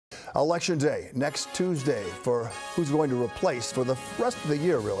Election Day, next Tuesday, for who's going to replace, for the rest of the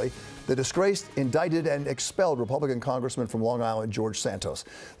year really, the disgraced, indicted, and expelled Republican Congressman from Long Island, George Santos.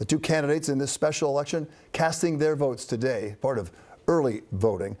 The two candidates in this special election casting their votes today, part of early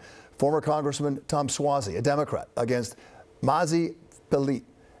voting. Former Congressman Tom Suozzi, a Democrat, against Mazi Pelit,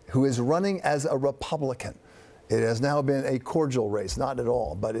 who is running as a Republican. It has now been a cordial race, not at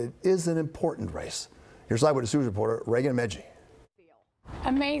all, but it is an important race. Here's Eyewitness News reporter Reagan Medji.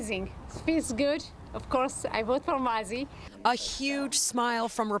 Amazing. Feels good. Of course, I vote for Mazi. A huge smile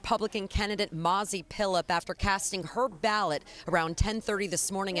from Republican candidate Mazi Pelit after casting her ballot around 10:30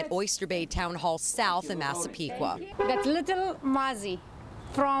 this morning at Oyster Bay Town Hall South in Massapequa. That little Mazi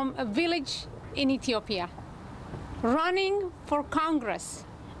from a village in Ethiopia, running for Congress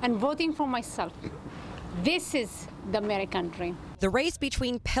and voting for myself. This is the American dream. The race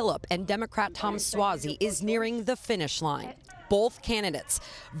between Pelit and Democrat Tom Suozzi is nearing the finish line. Both candidates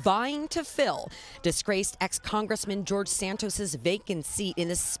vying to fill disgraced ex-Congressman George Santos's vacant seat in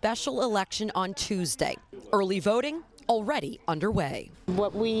the special election on Tuesday. Early voting already underway.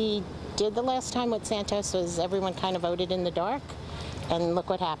 What we did the last time with Santos was everyone kind of voted in the dark, and look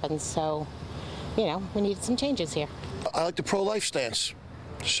what happened. So, you know, we needed some changes here. I like the pro-life stance,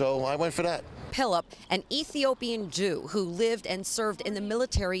 so I went for that. Pelit, an Ethiopian Jew who lived and served in the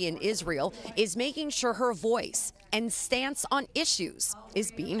military in Israel, is making sure her voice and stance on issues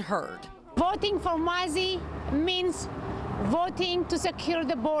is being heard. Voting for Mazi means voting to secure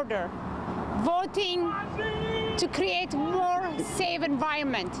the border, voting to create more safe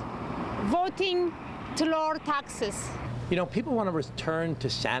environment, voting to lower taxes. You know, people want to return to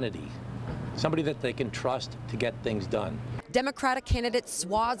sanity, somebody that they can trust to get things done. Democratic candidate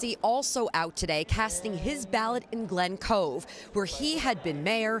Suozzi also out today casting his ballot in Glen Cove, where he had been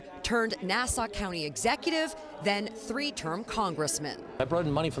mayor turned Nassau County executive, then three-term congressman. I brought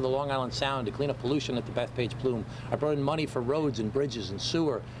in money for the Long Island Sound to clean up pollution at the Bethpage Plume. I brought in money for roads and bridges and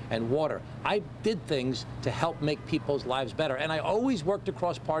sewer and water. I did things to help make people's lives better, and I always worked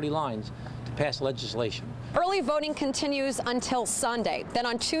across party lines to pass legislation. Early voting continues until Sunday. Then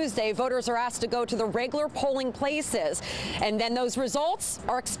on Tuesday, voters are asked to go to the regular polling places, and then those results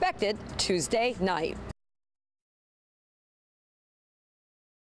are expected Tuesday night.